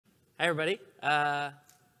Hi, everybody.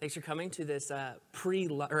 Thanks for coming to this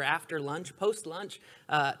after lunch, post-lunch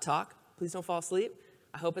talk. Please don't fall asleep.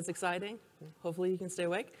 I hope it's exciting. Hopefully you can stay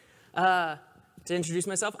awake. To introduce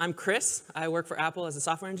myself, I'm Chris. I work for Apple as a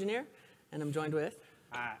software engineer, and I'm joined with...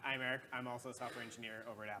 I'm Eric. I'm also a software engineer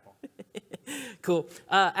over at Apple. Cool.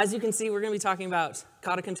 As you can see, we're going to be talking about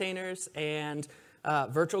Kata containers and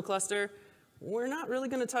virtual cluster. We're not really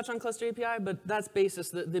going to touch on Cluster API, but that's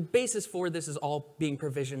the basis for this is all being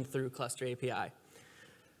provisioned through Cluster API.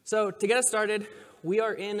 So to get us started, we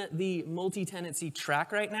are in the multi-tenancy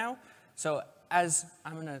track right now. So as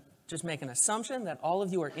I'm going to just make an assumption that all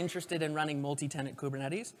of you are interested in running multi-tenant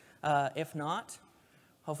Kubernetes. If not,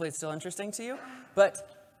 hopefully it's still interesting to you.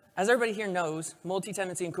 But as everybody here knows,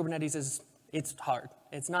 multi-tenancy in Kubernetes it's hard.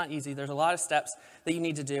 It's not easy. There's a lot of steps that you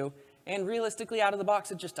need to do. And realistically, out of the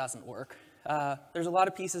box, it just doesn't work. There's a lot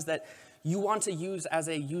of pieces that you want to use as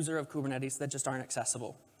a user of Kubernetes that just aren't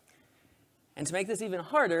accessible. And to make this even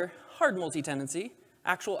harder, hard multi-tenancy,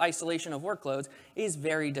 actual isolation of workloads, is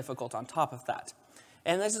very difficult on top of that.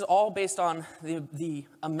 And this is all based on the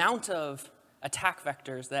amount of attack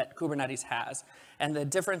vectors that Kubernetes has and the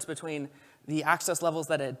difference between the access levels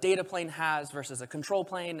that a data plane has versus a control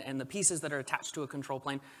plane and the pieces that are attached to a control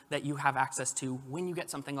plane that you have access to when you get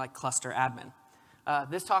something like cluster admin.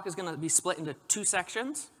 This talk is going to be split into two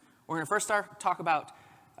sections. We're going to first talk about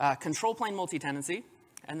control plane multi-tenancy,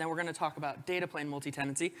 and then we're going to talk about data plane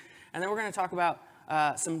multi-tenancy, and then we're going to talk about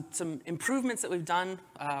some improvements that we've done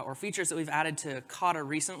or features that we've added to Kata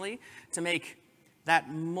recently to make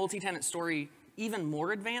that multi-tenant story even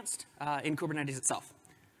more advanced in Kubernetes itself.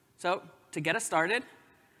 So to get us started,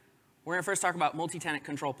 we're going to first talk about multi-tenant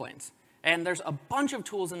control planes. And there's a bunch of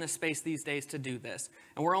tools in this space these days to do this.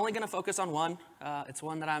 And we're only going to focus on one. It's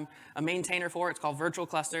one that I'm a maintainer for. It's called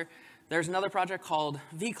VirtualCluster. There's another project called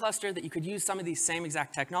vCluster that you could use some of these same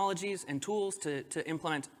exact technologies and tools to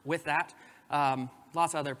implement with that.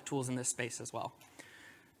 Lots of other tools in this space as well.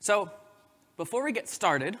 So before we get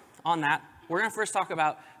started on that, we're going to first talk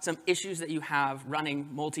about some issues that you have running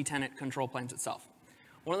multi-tenant control planes itself.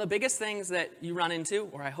 One of the biggest things that you run into,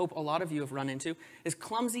 or I hope a lot of you have run into, is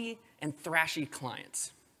clumsy and thrashy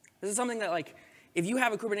clients. This is something that, like, if you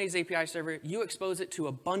have a Kubernetes API server, you expose it to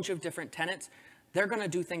a bunch of different tenants, they're going to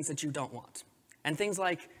do things that you don't want. And things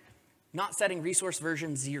like not setting resource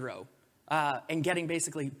version 0 and getting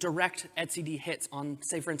basically direct etcd hits on,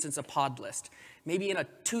 say, for instance, a pod list. Maybe in a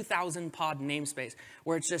 2,000 pod namespace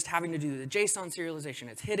where it's just having to do the JSON serialization.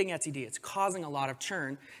 It's hitting etcd. It's causing a lot of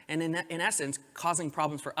churn, and in essence, causing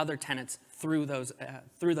problems for other tenants through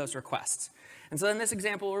those requests. And so in this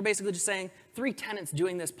example, we're basically just saying 3 tenants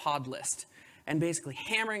doing this pod list and basically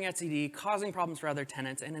hammering etcd, causing problems for other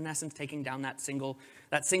tenants, and in essence, taking down that single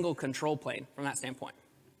control plane from that standpoint.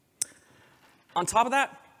 On top of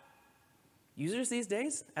that, users these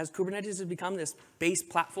days, as Kubernetes has become this base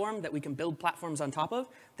platform that we can build platforms on top of,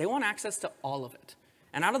 they want access to all of it.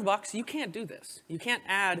 And out of the box, you can't do this. You can't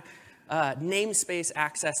add namespace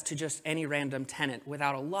access to just any random tenant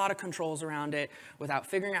without a lot of controls around it, without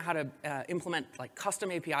figuring out how to implement like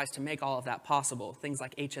custom APIs to make all of that possible. Things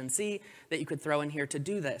like HNC that you could throw in here to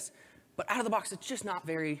do this. But out of the box, it's just not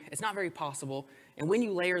very possible. And when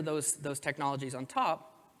you layer those technologies on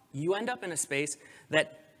top, you end up in a space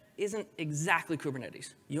that isn't exactly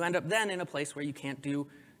Kubernetes. You end up then in a place where you can't do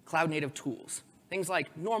cloud-native tools. Things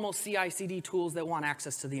like normal CI/CD tools that want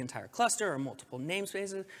access to the entire cluster or multiple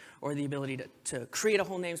namespaces, or the ability to create a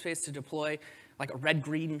whole namespace to deploy like a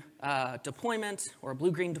red-green deployment or a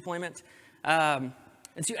blue-green deployment. And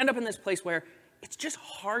so you end up in this place where it's just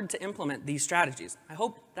hard to implement these strategies. I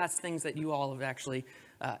hope that's things that you all have actually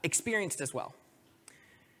experienced as well.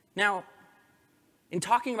 Now, in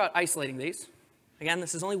talking about isolating these, again,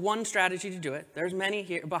 this is only one strategy to do it. There's many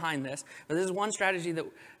here behind this, but this is one strategy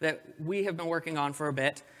that we have been working on for a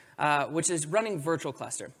bit, which is running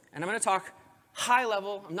VirtualCluster. And I'm going to talk high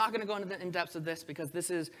level. I'm not going to go into the in-depth of this because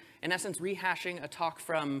this is, in essence, rehashing a talk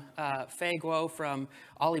from Fei Guo from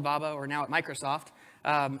Alibaba, or now at Microsoft,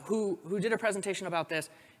 who did a presentation about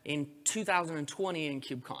this in 2020 in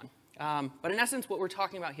KubeCon. But in essence, what we're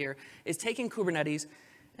talking about here is taking Kubernetes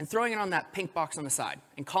and throwing it on that pink box on the side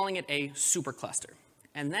and calling it a supercluster.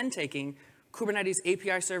 And then taking Kubernetes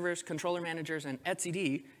API servers, controller managers, and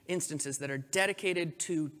etcd instances that are dedicated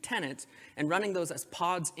to tenants and running those as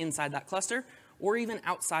pods inside that cluster or even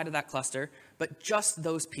outside of that cluster, but just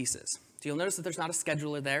those pieces. So you'll notice that there's not a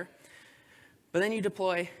scheduler there. But then you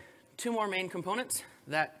deploy 2 more main components,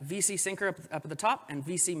 that VC Syncer up at the top and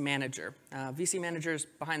VC Manager. VC Manager is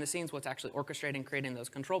behind the scenes what's actually orchestrating, creating those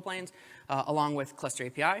control planes, along with Cluster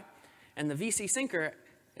API. And the VC Syncer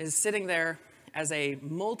is sitting there as a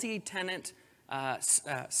multi-tenant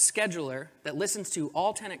scheduler that listens to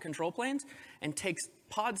all tenant control planes and takes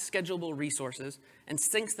pod schedulable resources and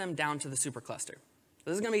syncs them down to the supercluster.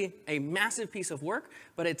 This is going to be a massive piece of work,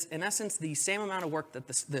 but it's in essence the same amount of work that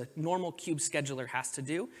the normal cube scheduler has to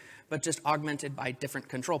do, but just augmented by different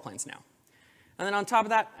control planes now. And then on top of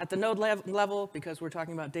that, at the node level, because we're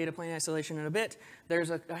talking about data plane isolation in a bit, there's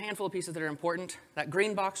a handful of pieces that are important. That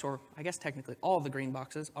green box, or I guess technically all the green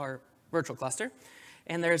boxes, are virtual cluster.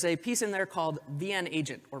 And there's a piece in there called VN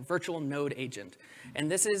agent, or virtual node agent. And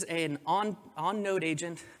this is an on-node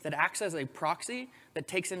agent that acts as a proxy that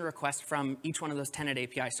takes in requests from each one of those tenant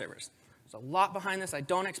API servers. There's a lot behind this. I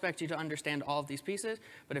don't expect you to understand all of these pieces,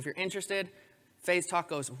 but if you're interested, Faye's talk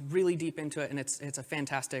goes really deep into it, and it's a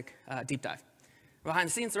fantastic deep dive. Behind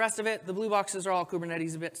the scenes, the rest of it, the blue boxes are all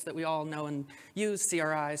Kubernetes bits that we all know and use,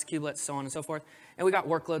 CRIs, kubelets, so on and so forth. And we got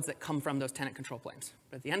workloads that come from those tenant control planes.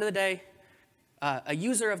 But at the end of the day, a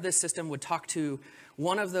user of this system would talk to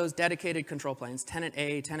one of those dedicated control planes, tenant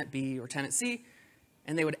A, tenant B, or tenant C,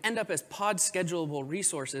 and they would end up as pod schedulable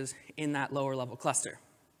resources in that lower level cluster.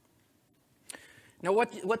 Now,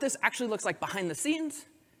 what this actually looks like behind the scenes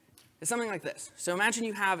is something like this. So imagine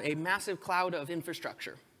you have a massive cloud of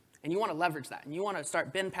infrastructure, and you want to leverage that, and you want to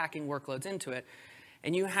start bin packing workloads into it,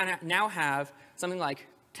 and you now have something like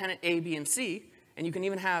tenant A, B, and C, and you can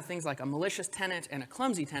even have things like a malicious tenant and a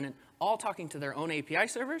clumsy tenant all talking to their own API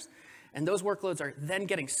servers, and those workloads are then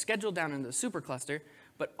getting scheduled down into the supercluster,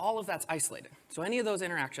 but all of that's isolated. So any of those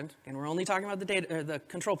interactions, and we're only talking about the data or the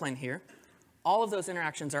control plane here, all of those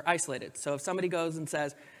interactions are isolated. So if somebody goes and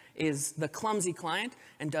says, is the clumsy client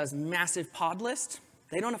and does massive pod list,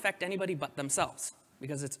 they don't affect anybody but themselves,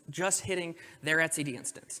 because it's just hitting their etcd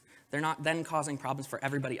instance. They're not then causing problems for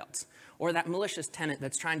everybody else. Or that malicious tenant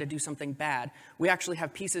that's trying to do something bad, we actually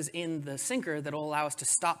have pieces in the syncer that will allow us to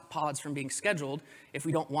stop pods from being scheduled if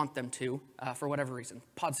we don't want them to, for whatever reason.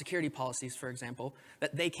 Pod security policies, for example,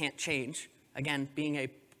 that they can't change, again, being a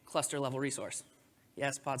cluster level resource.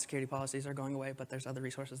 Yes, pod security policies are going away, but there's other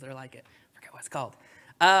resources that are like it. I forget what it's called.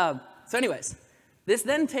 So anyways, this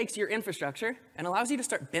then takes your infrastructure and allows you to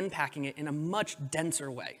start bin packing it in a much denser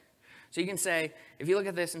way. So you can say, if you look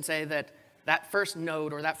at this and say that that first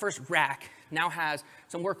node or that first rack now has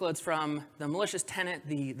some workloads from the malicious tenant,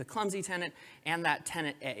 the clumsy tenant, and that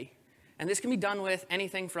tenant A. And this can be done with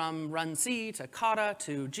anything from run C to Kata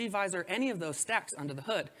to gvisor, any of those stacks under the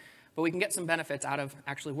hood. But we can get some benefits out of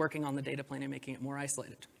actually working on the data plane and making it more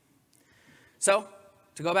isolated. So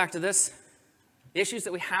to go back to this, the issues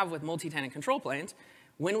that we have with multi-tenant control planes,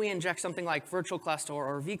 when we inject something like VirtualCluster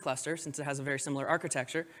or vCluster, since it has a very similar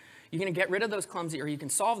architecture, you can get rid of those clumsy, or you can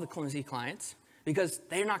solve the clumsy clients, because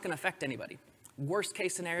they're not going to affect anybody. Worst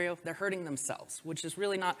case scenario, they're hurting themselves, which is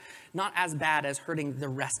really not as bad as hurting the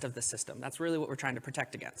rest of the system. That's really what we're trying to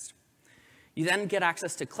protect against. You then get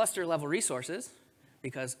access to cluster level resources,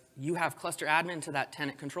 because you have cluster admin to that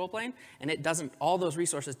tenant control plane, and all those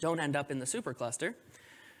resources don't end up in the supercluster.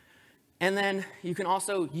 And then you can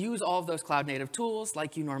also use all of those cloud native tools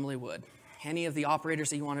like you normally would. Any of the operators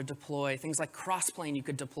that you want to deploy, things like crossplane you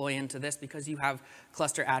could deploy into this because you have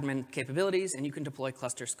cluster admin capabilities and you can deploy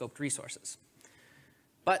cluster scoped resources.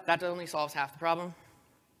 But that only solves half the problem.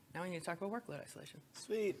 Now we need to talk about workload isolation.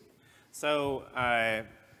 Sweet. So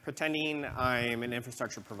pretending I'm an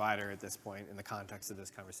infrastructure provider at this point in the context of this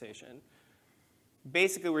conversation,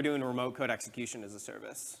 basically we're doing remote code execution as a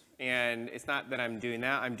service. And it's not that I'm doing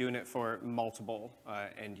that, I'm doing it for multiple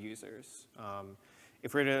end users.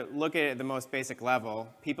 If we're to look at it at the most basic level,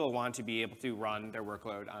 people want to be able to run their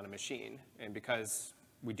workload on a machine. And because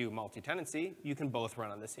we do multi-tenancy, you can both run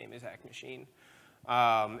on the same exact machine.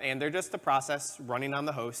 And they're just a process running on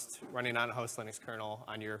the host, running on a host Linux kernel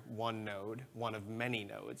on your one node, one of many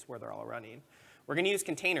nodes where they're all running. We're going to use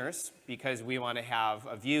containers because we want to have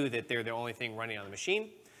a view that they're the only thing running on the machine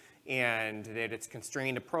and that it's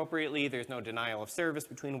constrained appropriately. There's no denial of service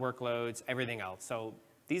between workloads, everything else. So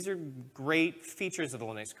these are great features of the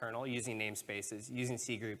Linux kernel, using namespaces, using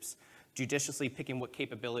cgroups, judiciously picking what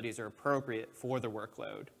capabilities are appropriate for the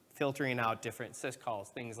workload, filtering out different syscalls,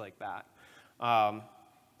 things like that.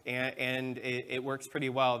 And it works pretty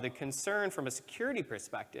well. The concern from a security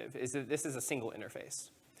perspective is that this is a single interface.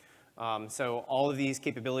 So all of these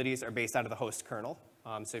capabilities are based out of the host kernel.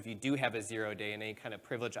 So if you do have a 0-day and any kind of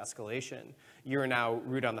privilege escalation, you're now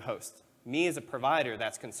root on the host. Me as a provider,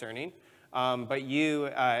 that's concerning. But you,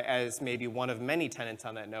 as maybe one of many tenants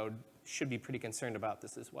on that node, should be pretty concerned about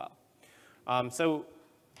this as well. So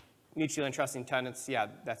mutually entrusting tenants, yeah,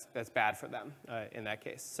 that's bad for them in that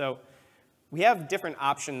case. So we have different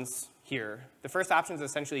options here. The first option is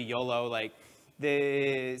essentially YOLO, like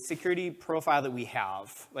the security profile that we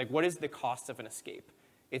have, like what is the cost of an escape?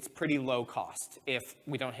 It's pretty low cost if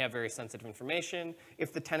we don't have very sensitive information.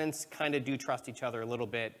 If the tenants kind of do trust each other a little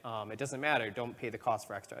bit, it doesn't matter. Don't pay the cost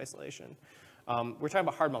for extra isolation. We're talking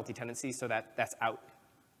about hard multi-tenancy, so that's out.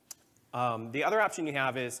 The other option you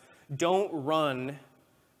have is don't run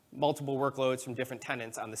multiple workloads from different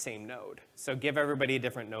tenants on the same node. So give everybody a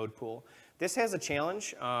different node pool. This has a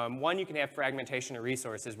challenge. One, you can have fragmentation of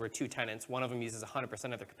resources where two tenants, one of them uses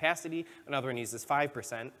 100% of their capacity, another one uses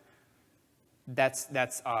 5%.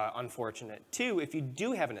 That's unfortunate. Two, if you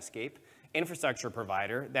do have an escape, infrastructure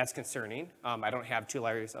provider, that's concerning. I don't have 2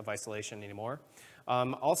 layers of isolation anymore.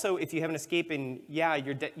 Also, if you have an escape and yeah,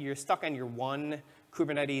 you're stuck on your one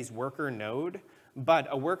Kubernetes worker node, but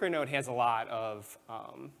a worker node has a lot of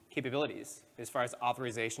capabilities as far as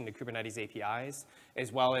authorization to Kubernetes APIs,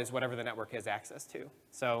 as well as whatever the network has access to.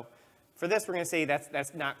 So for this, we're going to say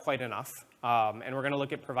that's not quite enough. And we're going to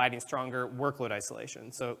look at providing stronger workload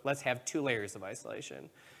isolation. So let's have 2 layers of isolation.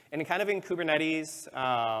 And kind of in Kubernetes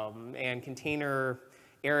and container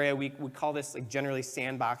area, we call this like generally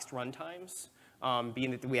sandboxed runtimes,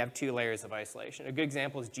 being that we have 2 layers of isolation. A good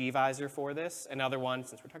example is gvisor for this. Another one,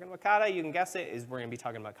 since we're talking about Kata, you can guess it, is we're going to be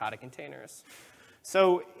talking about Kata containers.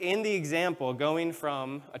 So in the example, going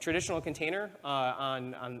from a traditional container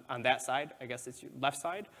on that side, I guess it's your left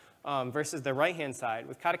side, versus the right-hand side,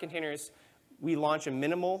 with Kata containers, we launch a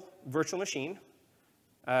minimal virtual machine,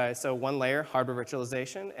 so 1 layer, hardware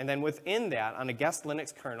virtualization, and then within that, on a guest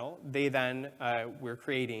Linux kernel, we're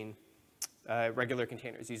creating regular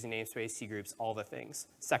containers using namespace, C groups, all the things.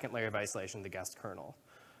 2nd layer of isolation, the guest kernel.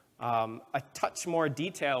 A touch more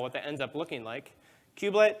detail, what that ends up looking like.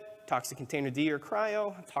 Kubelet talks to containerd or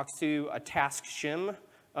cryo, talks to a task shim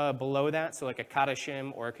below that, so like a Kata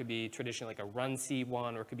shim, or it could be traditionally like a run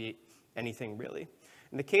C1, or it could be anything really.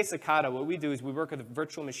 In the case of Kata, what we do is we work with a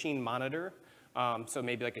virtual machine monitor, so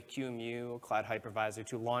maybe like a QEMU, a cloud hypervisor,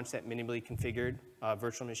 to launch that minimally configured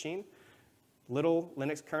virtual machine. Little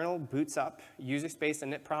Linux kernel boots up, user space,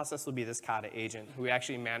 and init process will be this Kata agent who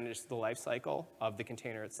actually manages the life cycle of the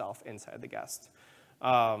container itself inside the guest.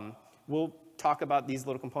 We'll talk about these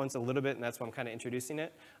little components a little bit, and that's why I'm kind of introducing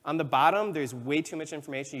it. On the bottom, there's way too much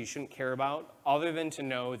information you shouldn't care about, other than to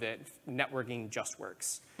know that networking just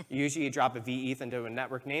works. Usually you drop a veth into a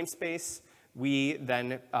network namespace. We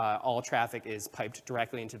then, all traffic is piped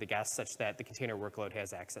directly into the guest such that the container workload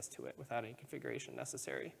has access to it without any configuration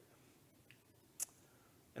necessary.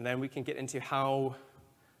 And then we can get into how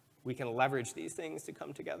we can leverage these things to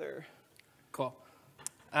come together. Cool.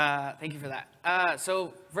 Thank you for that.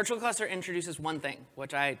 So VirtualCluster introduces one thing,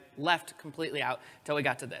 which I left completely out until we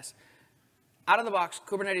got to this. Out of the box,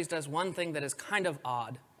 Kubernetes does one thing that is kind of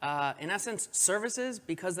odd. In essence, services,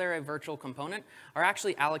 because they're a virtual component, are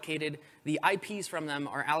actually allocated, the IPs from them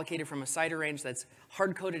are allocated from a CIDR range that's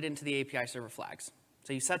hard-coded into the API server flags.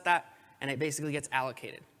 So you set that, and it basically gets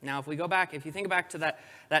allocated. Now, if we go back, if you think back to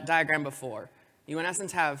that diagram before, you in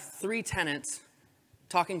essence have 3 tenants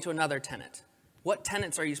talking to another tenant. What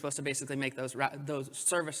tenants are you supposed to basically make those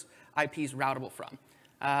service IPs routable from?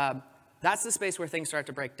 That's the space where things start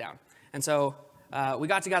to break down. And so we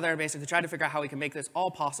got together and basically tried to figure out how we can make this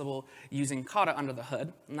all possible using Kata under the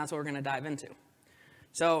hood, and that's what we're going to dive into.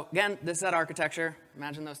 So again, this is that architecture.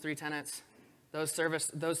 Imagine those 3 tenants. Those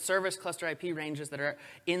service cluster IP ranges that are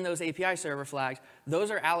in those API server flags, those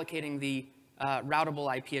are allocating the routable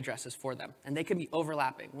IP addresses for them. And they could be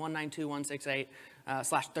overlapping,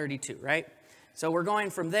 192.168/32, right? So we're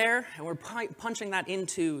going from there, and we're punching that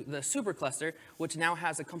into the supercluster, which now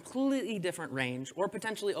has a completely different range, or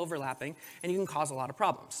potentially overlapping, and you can cause a lot of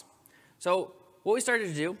problems. So what we started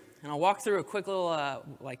to do, and I'll walk through a quick little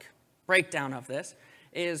breakdown of this,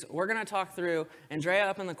 is we're going to talk through Andrea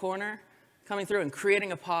up in the corner, coming through and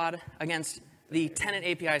creating a pod against the tenant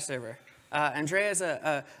API server. Andrea is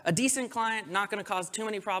a decent client, not going to cause too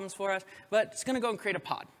many problems for us, but it's going to go and create a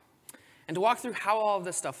pod. And to walk through how all of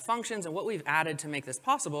this stuff functions and what we've added to make this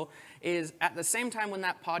possible is at the same time when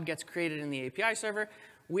that pod gets created in the API server,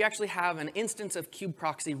 we actually have an instance of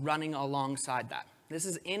kubeproxy running alongside that. This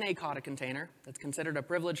is in a Kata container that's considered a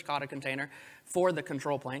privileged Kata container for the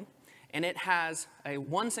control plane. And it has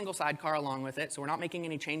one single sidecar along with it, so we're not making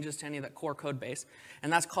any changes to any of that core code base.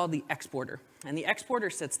 And that's called the exporter. And the exporter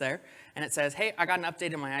sits there, and it says, hey, I got an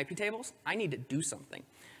update in my IP tables. I need to do something.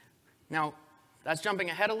 Now, that's jumping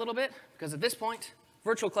ahead a little bit, because at this point,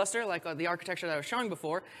 Virtual cluster, like the architecture that I was showing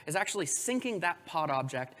before, is actually syncing that pod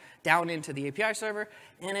object down into the API server,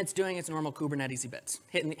 and it's doing its normal Kubernetes bits,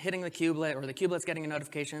 hitting the kubelet, or the kubelet's getting a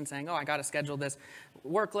notification saying, oh, I got to schedule this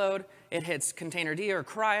workload. It hits containerd or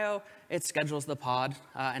cryo, it schedules the pod,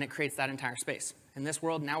 and it creates that entire space. In this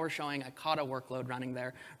world, now we're showing a Kata workload running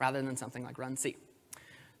there rather than something like run C.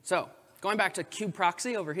 So going back to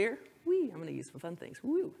kubeproxy over here, I'm going to use some fun things.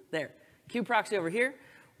 There. Kubeproxy over here.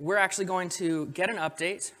 We're actually going to get an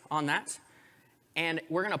update on that, and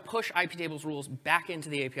we're going to push IP tables rules back into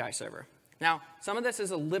the API server. Now, some of this is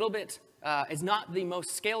a little bit, is not the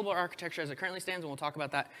most scalable architecture as it currently stands, and we'll talk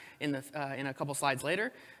about that in a couple slides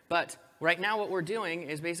later. But right now what we're doing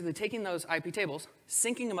is basically taking those IP tables,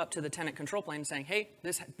 syncing them up to the tenant control plane, and saying, hey,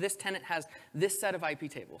 this tenant has this set of IP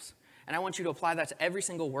tables, and I want you to apply that to every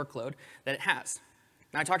single workload that it has.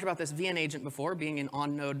 Now, I talked about this VN agent before, being an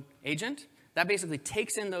on-node agent. That basically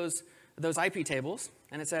takes in those IP tables,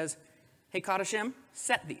 and it says, hey, Kata shim,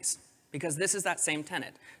 set these, because this is that same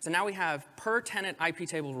tenant. So now we have per tenant IP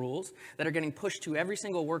table rules that are getting pushed to every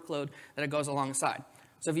single workload that it goes alongside.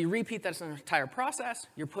 So if you repeat that entire process,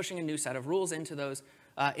 you're pushing a new set of rules into those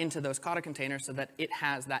Kata containers so that it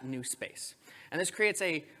has that new space. And this creates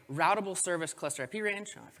a routable service cluster IP range.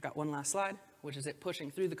 Oh, I forgot one last slide, which is it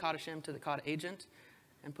pushing through the Kata shim to the Kata agent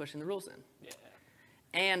and pushing the rules in. Yeah.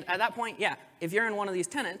 And at that point, yeah, if you're in one of these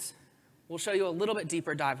tenants, we'll show you a little bit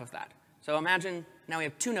deeper dive of that. So imagine now we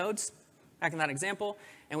have 2 nodes, back in that example,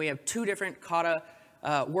 and we have 2 different Kata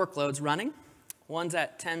workloads running. One's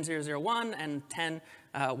at 10.0.0.1 and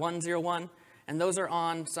 10.1.0.1, and those are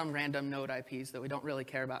on some random node IPs that we don't really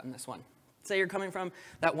care about in this one. Say you're coming from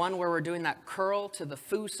that one where we're doing that curl to the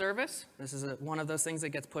foo service. This is one of those things that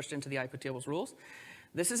gets pushed into the IP tables rules.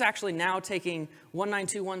 This is actually now taking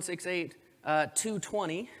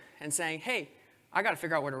 192.168.220 and saying, hey, I got to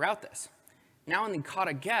figure out where to route this. Now in the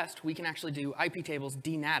Kata guest, we can actually do IP tables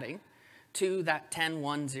denatting to that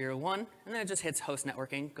 10.1.0.1, and then it just hits host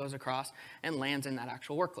networking, goes across, and lands in that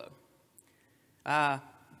actual workload. Yeah.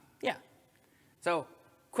 So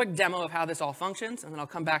quick demo of how this all functions, and then I'll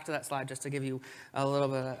come back to that slide just to give you a little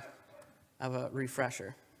bit of a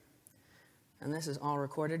refresher. And this is all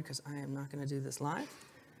recorded because I am not going to do this live.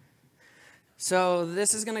 So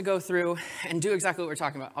this is going to go through and do exactly what we're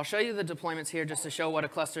talking about. I'll show you the deployments here just to show what a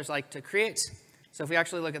cluster is like to create. So if we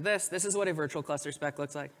actually look at this, this is what a virtual cluster spec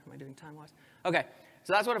looks like. Am I doing time-wise? OK,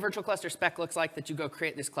 so that's what a virtual cluster spec looks like that you go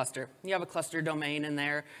create this cluster. You have a cluster domain in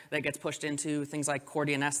there that gets pushed into things like core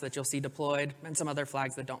DNS that you'll see deployed and some other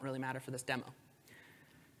flags that don't really matter for this demo.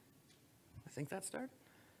 I think that started.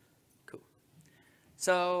 Cool.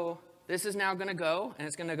 So this is now going to go, and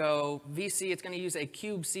it's going to go VC. It's going to use a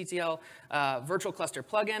kubectl virtual cluster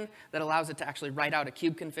plugin that allows it to actually write out a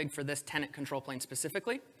kube config for this tenant control plane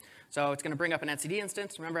specifically. So it's going to bring up an etcd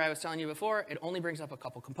instance. Remember I was telling you before, it only brings up a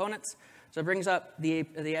couple components. So it brings up the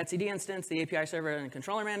etcd instance, the API server, and the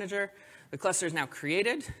controller manager. The cluster is now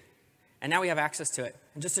created, and now we have access to it.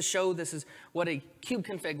 And just to show this is what a kube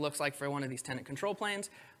config looks like for one of these tenant control planes,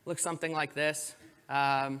 looks something like this.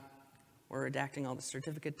 We're redacting all the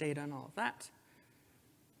certificate data and all of that.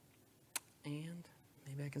 And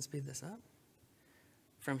maybe I can speed this up.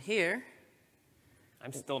 From here.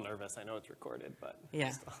 I'm still nervous. I know it's recorded, but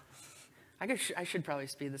yeah. I should probably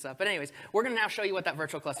speed this up. But anyways, we're going to now show you what that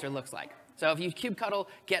virtual cluster looks like. So if you kubectl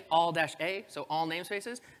get all-a, so all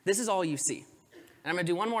namespaces, this is all you see. And I'm going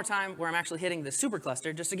to do one more time where I'm actually hitting the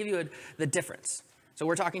supercluster just to give you the difference. So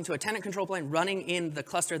we're talking to a tenant control plane running in the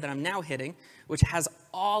cluster that I'm now hitting, which has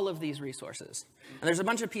all of these resources. And there's a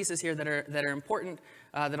bunch of pieces here that are important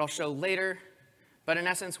that I'll show later. But in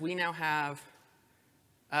essence, we now have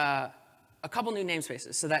a couple new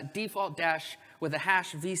namespaces. So that default dash with a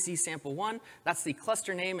hash VC sample 1, that's the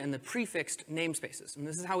cluster name and the prefixed namespaces. And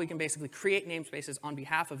this is how we can basically create namespaces on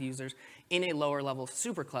behalf of users in a lower level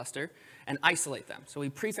supercluster and isolate them. So we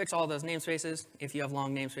prefix all those namespaces. If you have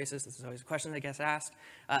long namespaces, this is always a question that gets asked.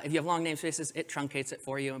 If you have long namespaces, it truncates it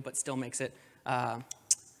for you, but still makes it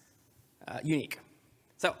unique.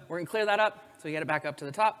 So we're going to clear that up, so we get it back up to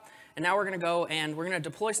the top. And now we're going to go and we're going to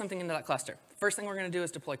deploy something into that cluster. First thing we're going to do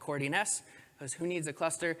is deploy core DNS, because who needs a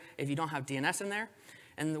cluster if you don't have DNS in there?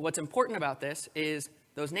 And what's important about this is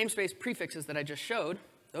those namespace prefixes that I just showed,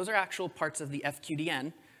 those are actual parts of the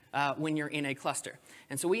FQDN when you're in a cluster.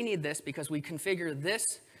 And so we need this because we configure this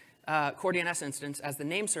core DNS instance as the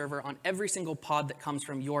name server on every single pod that comes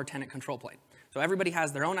from your tenant control plane. So everybody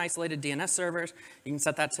has their own isolated DNS servers. You can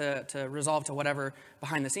set that to resolve to whatever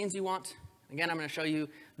behind the scenes you want. Again, I'm going to show you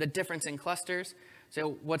the difference in clusters.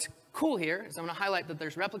 So what's cool here is I'm going to highlight that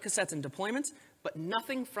there's replica sets and deployments, but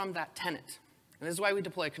nothing from that tenant. And this is why we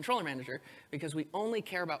deploy a controller manager, because we only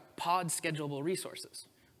care about pod schedulable resources.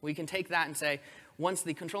 We can take that and say, once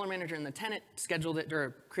the controller manager and the tenant scheduled it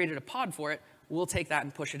or created a pod for it, we'll take that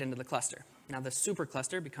and push it into the cluster. Now the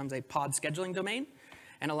supercluster becomes a pod scheduling domain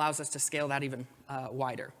and allows us to scale that even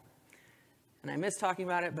wider. And I missed talking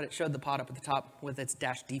about it, but it showed the pod up at the top with its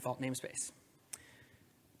 -default namespace.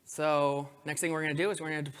 So next thing we're going to do is we're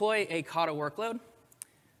going to deploy a Kata workload.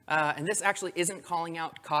 And this actually isn't calling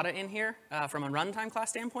out Kata in here from a runtime class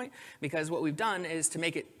standpoint, because what we've done is to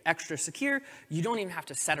make it extra secure, you don't even have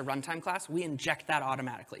to set a runtime class. We inject that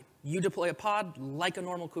automatically. You deploy a pod like a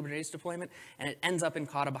normal Kubernetes deployment, and it ends up in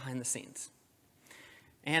Kata behind the scenes.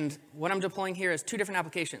 And what I'm deploying here is two different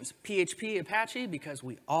applications, PHP Apache, because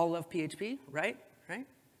we all love PHP, right? Right?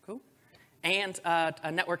 Cool. And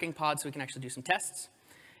a networking pod so we can actually do some tests,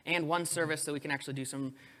 and one service so we can actually do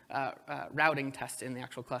some routing tests in the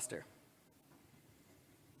actual cluster.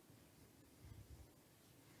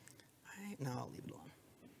 No, I'll leave it alone.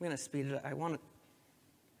 I'm going to speed it up. I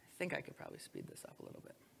think I could probably speed this up a little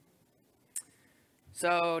bit.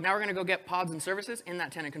 So now we're going to go get pods and services in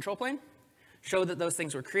that tenant control plane, show that those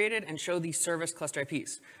things were created, and show the service cluster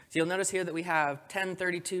IPs. So you'll notice here that we have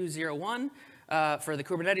 10.32.0.1 for the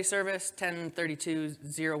Kubernetes service,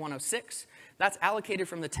 10.32.0.106. That's allocated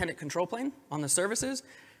from the tenant control plane on the services.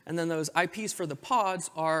 And then those IPs for the pods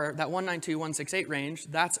are that 192.168 range.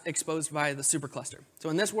 That's exposed by the supercluster. So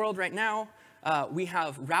in this world right now, we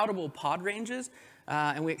have routable pod ranges,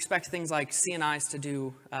 and we expect things like CNIs to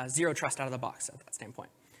do zero trust out of the box at that standpoint.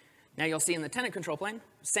 Now you'll see in the tenant control plane,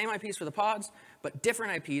 same IPs for the pods, but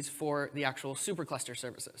different IPs for the actual supercluster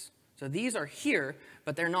services. So these are here,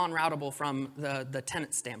 but they're non-routable from the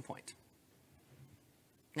tenant standpoint.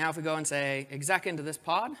 Now if we go and say exec into this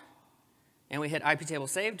pod, and we hit IP table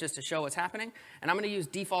save just to show what's happening. And I'm going to use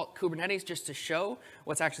default Kubernetes just to show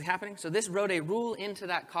what's actually happening. So this wrote a rule into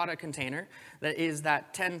that Kata container that is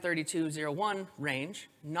that 10.32.0.1 range,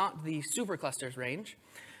 not the superclusters range,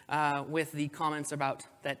 with the comments about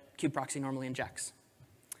that kubeproxy normally injects.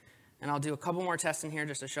 And I'll do a couple more tests in here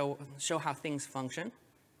just to show how things function.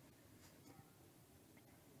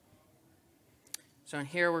 So in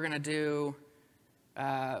here we're going to do,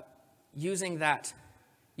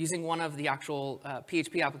 using one of the actual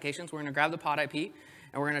PHP applications, we're going to grab the pod IP, and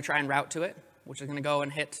we're going to try and route to it, which is going to go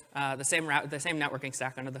and hit the same networking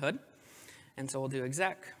stack under the hood. And so we'll do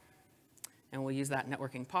exec, and we'll use that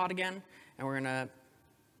networking pod again, and we're going to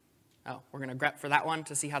grep for that one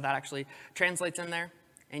to see how that actually translates in there.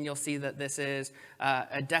 And you'll see that this is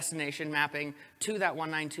a destination mapping to that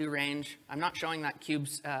 192 range. I'm not showing that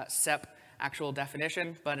kube's SEP actual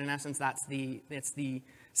definition, but in essence, it's the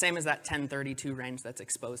same as that 10.32 range that's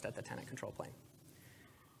exposed at the tenant control plane.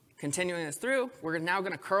 Continuing this through, we're now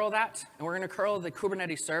going to curl that, and we're going to curl the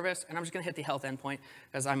Kubernetes service, and I'm just going to hit the health endpoint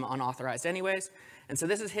because I'm unauthorized anyways. And so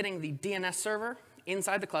this is hitting the DNS server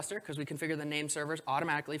inside the cluster because we configure the name servers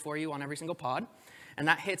automatically for you on every single pod, and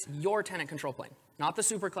that hits your tenant control plane, not the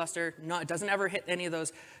supercluster. No, it doesn't ever hit any of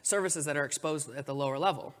those services that are exposed at the lower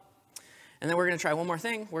level. And then we're going to try one more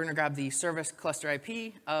thing. We're going to grab the service cluster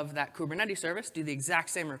IP of that Kubernetes service, do the exact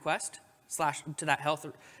same request to that health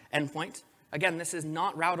endpoint. Again, this is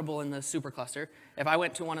not routable in the supercluster. If I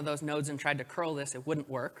went to one of those nodes and tried to curl this, it wouldn't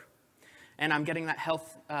work. And I'm getting that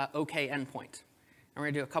health OK endpoint. And we're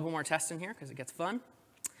going to do a couple more tests in here because it gets fun.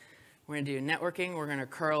 We're going to do networking. We're going to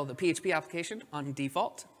curl the PHP application on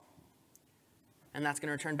default. And that's going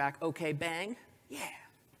to return back OK bang. Yeah.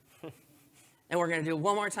 And we're going to do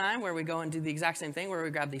one more time where we go and do the exact same thing where we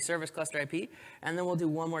grab the service cluster IP, and then we'll do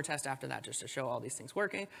one more test after that just to show all these things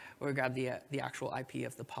working, where we grab the actual IP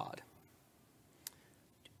of the pod.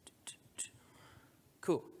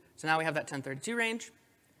 Cool. So now we have that 10.32 range.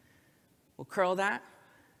 We'll curl that.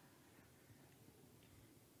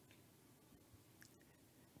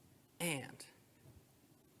 And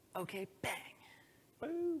OK, bang.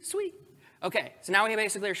 Woo. Sweet. Okay, so now we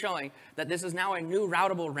basically are showing that this is now a new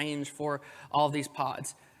routable range for all of these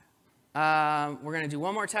pods. We're going to do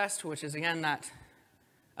one more test, which is, again, that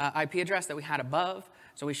IP address that we had above.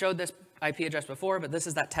 So we showed this IP address before, but this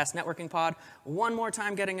is that test networking pod. One more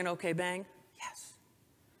time getting an OK bang. Yes.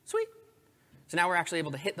 Sweet. So now we're actually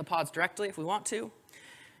able to hit the pods directly if we want to.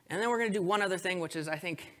 And then we're going to do one other thing, which is, I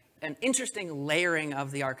think, an interesting layering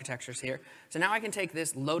of the architectures here. So now I can take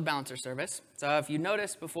this load balancer service. So if you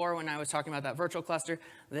noticed before when I was talking about that virtual cluster,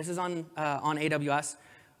 this is on AWS.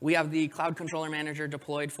 We have the cloud controller manager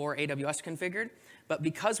deployed for AWS configured. But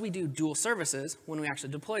because we do dual services, when we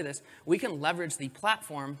actually deploy this, we can leverage the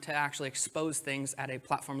platform to actually expose things at a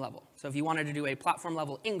platform level. So if you wanted to do a platform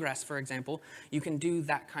level ingress, for example, you can do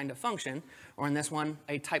that kind of function, or in this one,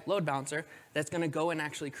 a type load balancer that's going to go and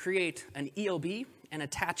actually create an ELB and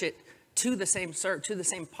attach it to the same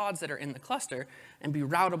pods that are in the cluster and be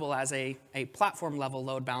routable as a platform level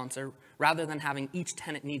load balancer rather than having each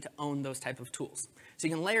tenant need to own those type of tools. So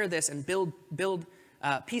you can layer this and build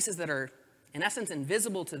pieces that are, in essence,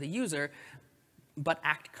 invisible to the user, but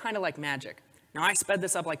act kind of like magic. Now, I sped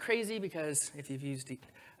this up like crazy because if you've used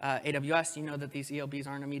AWS, you know that these ELBs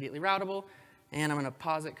aren't immediately routable. And I'm going to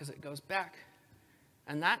pause it because it goes back.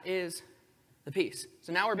 And that is the piece.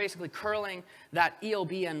 So now we're basically curling that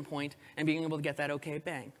ELB endpoint and being able to get that OK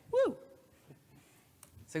bang. Woo!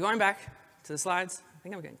 So going back to the slides, I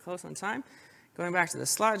think I'm getting close on time. Going back to the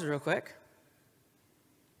slides real quick.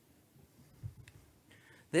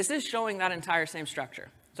 This is showing that entire same structure.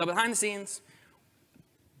 So behind the scenes,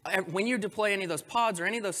 when you deploy any of those pods or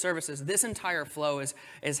any of those services, this entire flow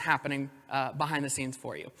is happening behind the scenes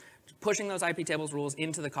for you, pushing those IP tables rules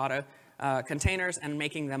into the Kata containers and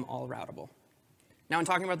making them all routable. Now, in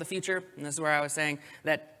talking about the future, and this is where I was saying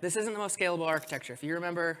that this isn't the most scalable architecture. If you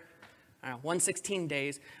remember, I don't know, 116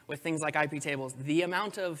 days with things like IP tables, the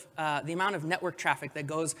amount of network traffic that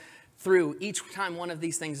goes through each time one of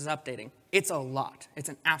these things is updating, it's a lot. It's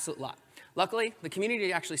an absolute lot. Luckily, the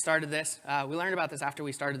community actually started this. We learned about this after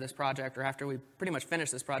we started this project, or after we pretty much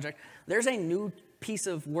finished this project. There's a new piece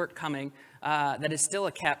of work coming that is still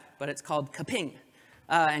a KEP, but it's called Kaping.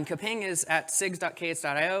 And Kaping is at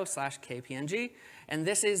sigs.kh.io/kpng. And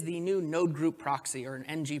this is the new node group proxy, or an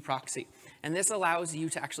NG proxy. And this allows you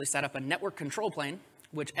to actually set up a network control plane,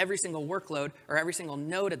 which every single workload, or every single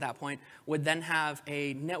node at that point, would then have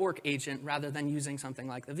a network agent rather than using something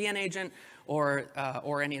like the VN agent or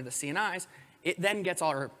any of the CNIs. It then gets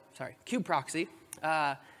kube proxy.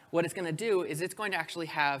 What it's going to do is it's going to actually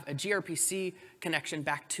have a gRPC connection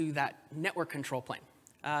back to that network control plane.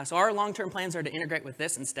 So our long-term plans are to integrate with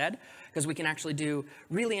this instead, because we can actually do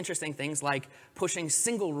really interesting things like pushing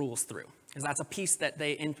single rules through, because that's a piece that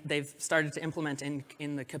they've started to implement in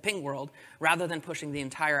the Kaping world, rather than pushing the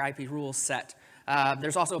entire IP rules set.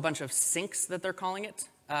 There's also a bunch of syncs that they're calling it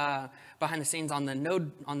behind the scenes on the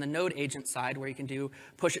node agent side, where you can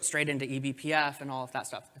push it straight into eBPF and all of that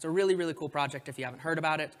stuff. It's a really, really cool project if you haven't heard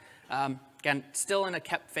about it. Again, still in a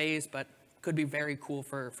KEP phase, but could be very cool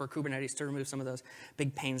for Kubernetes to remove some of those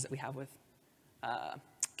big pains that we have with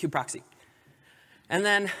kube proxy. And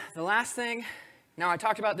then the last thing, now I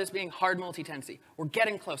talked about this being hard multi-tenancy. We're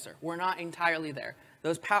getting closer. We're not entirely there.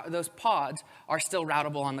 Those pods are still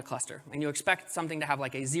routable on the cluster, and you expect something to have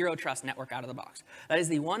like a zero trust network out of the box. That is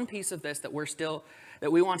the one piece of this that we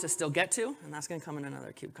want to still get to, and that's going to come in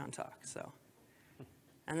another KubeCon talk. So,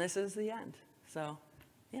 and this is the end. So,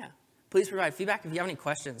 yeah, please provide feedback if you have any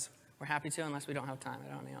questions. We're happy to, unless we don't have time.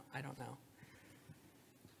 I don't know.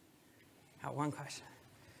 One question.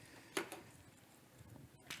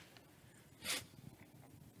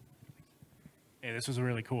 Hey, this was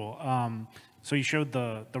really cool. So you showed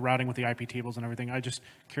the routing with the IP tables and everything. I'm just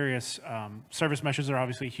curious, service meshes are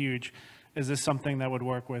obviously huge. Is this something that would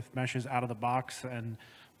work with meshes out of the box? And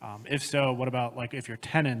if so, what about like if your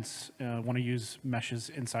tenants want to use meshes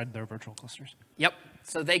inside their virtual clusters? Yep.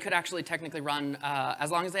 So they could actually technically run, as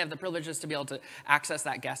long as they have the privileges to be able to access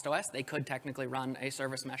that guest OS, they could technically run a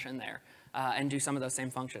service mesh in there and do some of those same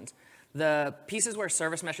functions. The pieces where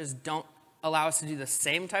service meshes don't allow us to do the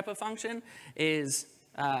same type of function is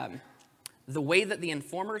the way that the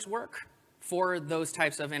informers work for those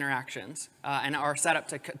types of interactions and are set up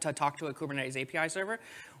to talk to a Kubernetes API server.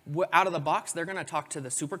 Out of the box, they're going to talk to the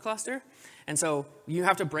supercluster. And so you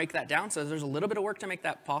have to break that down. So there's a little bit of work to make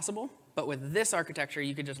that possible. But with this architecture,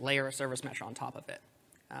 you could just layer a service mesh on top of it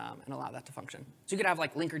and allow that to function. So you could have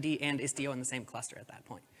like Linkerd and Istio in the same cluster at that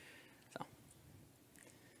point. So.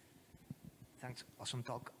 Thanks. Awesome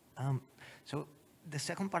talk. So the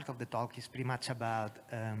second part of the talk is pretty much about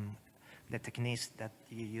the techniques that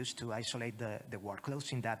you use to isolate the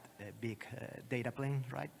workloads in that big data plane,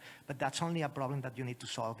 right? But that's only a problem that you need to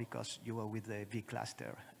solve because you are with the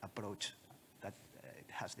VCluster approach that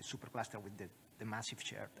has the supercluster with the massive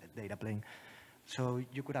shared data plane. So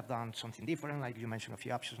you could have done something different, like you mentioned a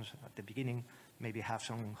few options at the beginning, maybe have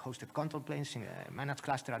some hosted control planes in a managed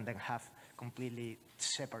cluster and then have completely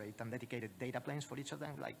separate and dedicated data planes for each of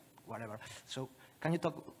them, like whatever. So can you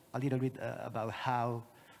talk a little bit about how,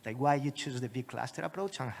 like why you choose the VCluster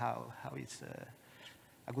approach and how it's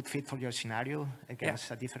a good fit for your scenario against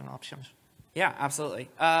different options? Yeah, absolutely.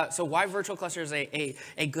 So why virtual cluster is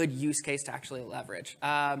a good use case to actually leverage?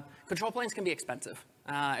 Control planes can be expensive,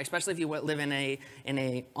 especially if you live in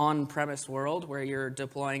a on-premise world where you're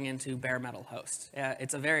deploying into bare metal hosts.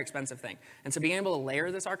 It's a very expensive thing. And so being able to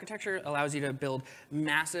layer this architecture allows you to build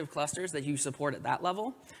massive clusters that you support at that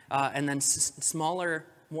level, and then smaller,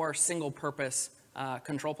 more single-purpose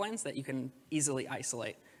control planes that you can easily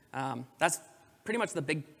isolate. That's pretty much the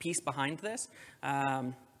big piece behind this.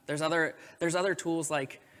 There's other tools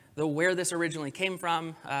like where this originally came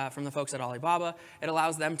from the folks at Alibaba. It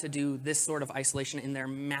allows them to do this sort of isolation in their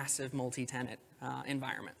massive multi-tenant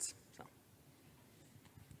environments. So.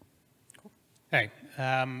 Cool. Hey,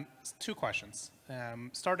 two questions.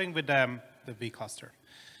 Starting with the vCluster.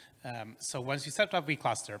 So once you set up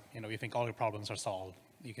vCluster, you think all your problems are solved.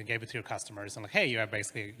 You can give it to your customers and like, hey, you have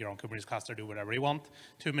basically your own Kubernetes cluster, do whatever you want.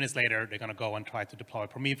 2 minutes later, they're going to go and try to deploy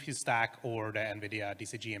Prometheus stack or the NVIDIA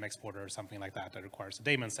DCGM exporter or something like that that requires a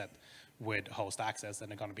daemon set with host access,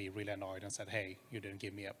 and they're going to be really annoyed and said, hey, you didn't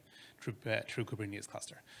give me a true Kubernetes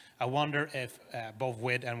cluster. I wonder if both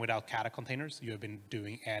with and without Kata containers, you have been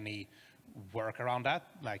doing any work around that.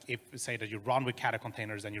 Like if say that you run with Kata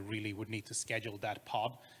containers, then you really would need to schedule that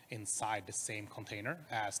pod inside the same container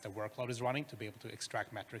as the workload is running to be able to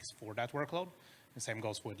extract metrics for that workload. The same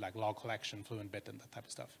goes with like log collection, fluent bit, and that type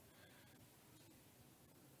of stuff.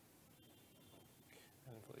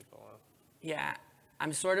 Yeah,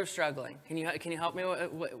 I'm sort of struggling. Can you help me?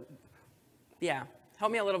 Yeah,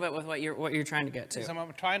 help me a little bit with what you're trying to get to. So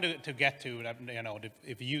I'm trying to get to that.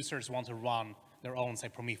 If users want to run their own, say,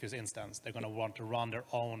 Prometheus instance, they're going to want to run their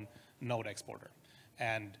own node exporter,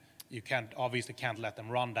 and you obviously can't let them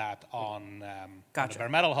run that on, on the bare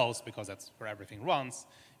metal host because that's where everything runs.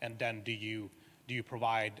 And then do you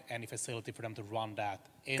provide any facility for them to run that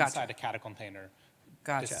inside the Kata container,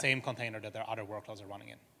 the same container that their other workloads are running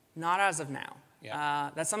in? Not as of now. Yeah.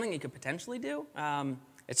 That's something you could potentially do.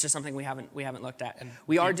 It's just something we haven't looked at. And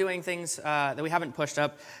we are doing things that we haven't pushed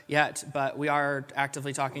up yet, but we are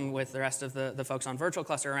actively talking with the rest of the folks on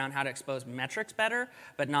VirtualCluster around how to expose metrics better,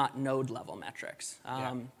 but not node level metrics.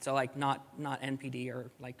 So like not NPD or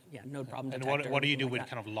like node problem detector. And what do you do with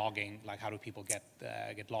kind of logging? Like how do people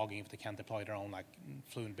get logging if they can't deploy their own like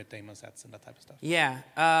fluent bit daemon sets and that type of stuff? Yeah.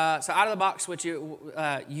 So out of the box,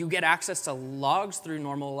 you get access to logs through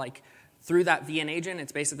normal through that VN agent.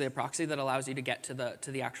 It's basically a proxy that allows you to get to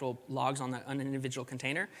the actual logs on an individual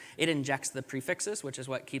container. It injects the prefixes, which is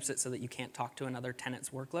what keeps it so that you can't talk to another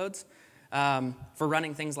tenant's workloads. For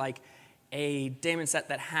running things like a daemon set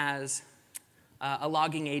that has a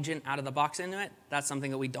logging agent out of the box into it, that's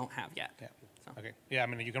something that we don't have yet. Yeah. So. Okay. Yeah, I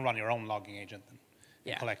mean, you can run your own logging agent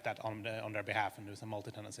and collect that on their behalf and do some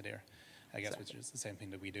multi-tenancy there. I guess, which is the same thing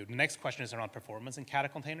that we do. The next question is around performance in Kata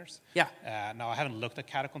containers. Yeah. Now, I haven't looked at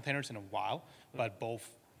Kata containers in a while, but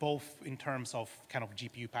both in terms of kind of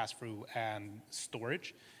GPU pass-through and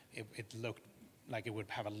storage, it looked like it would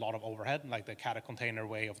have a lot of overhead. Like the Kata container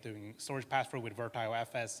way of doing storage pass-through with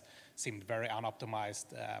VirtIOFS seemed very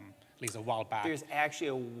unoptimized, at least a while back. There's actually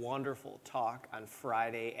a wonderful talk on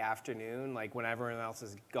Friday afternoon, like when everyone else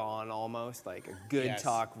is gone almost, like a good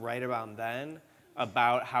talk right around then,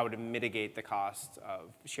 about how to mitigate the cost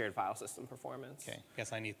of shared file system performance. Okay,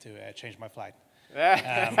 guess I need to change my flight.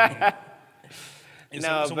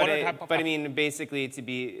 No, but I mean, basically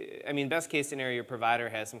best case scenario, your provider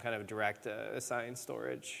has some kind of direct assigned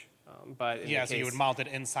storage. But so you would mount it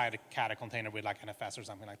inside a Kata container with like NFS or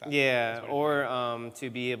something like that. Yeah, or to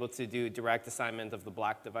be able to do direct assignment of the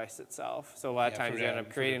block device itself. So a lot of times you end up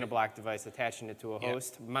creating a block device, attaching it to a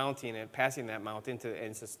host, mounting it, passing that mount into it,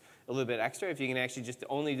 and it's just a little bit extra. If you can actually just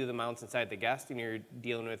only do the mounts inside the guest and you're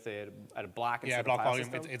dealing with it at a block instead of block a file volume,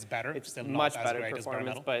 system, it's better. It's still much not better as great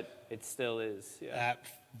performance, as but it still is. Yeah.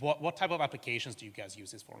 What type of applications do you guys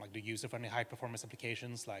use this for? Like, do you use it for any high performance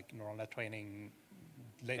applications like neural net training?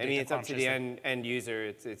 I mean, it's up to the end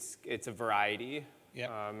user. It's a variety,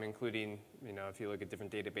 including if you look at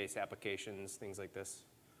different database applications, things like this.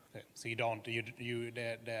 Okay. So you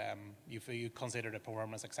consider the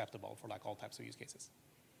performance acceptable for like all types of use cases?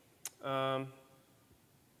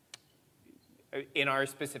 In our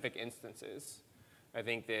specific instances, I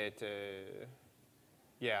think that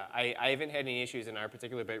I haven't had any issues in our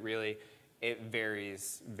particular, but really it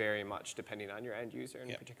varies very much depending on your end user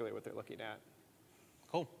and particularly what they're looking at.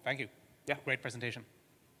 Cool, thank you. Yeah. Great presentation.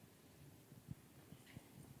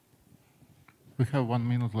 We have 1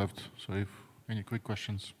 minute left, so if any quick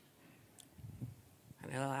questions.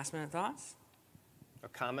 Any other last minute thoughts? Or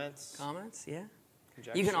comments? Comments, yeah.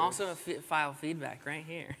 Conjectures? You can also file feedback right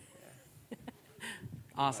here. Yeah.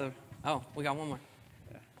 Awesome. Oh, we got one more.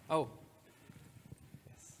 Yeah. Oh.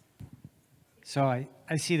 Yes. So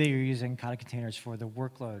I see that you're using Kata containers for the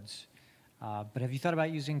workloads, but have you thought about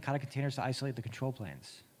using Kata containers to isolate the control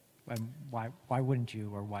planes? And why wouldn't you,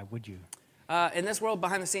 or why would you? In this world,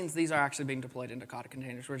 behind the scenes, these are actually being deployed into Kata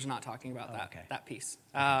containers. We're just not talking about that piece.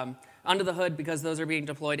 Under the hood, because those are being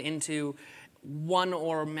deployed into one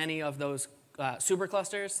or many of those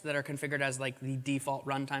superclusters that are configured as like the default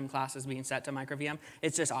runtime classes being set to micro VM,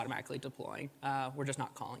 it's just automatically deploying. We're just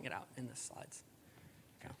not calling it out in the slides.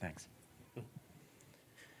 Okay, thanks.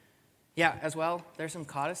 Yeah, as well, there's some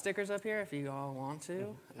Kata stickers up here if you all want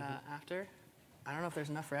to after. I don't know if there's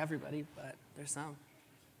enough for everybody, but there's some.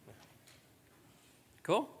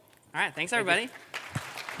 Cool. All right, thanks everybody.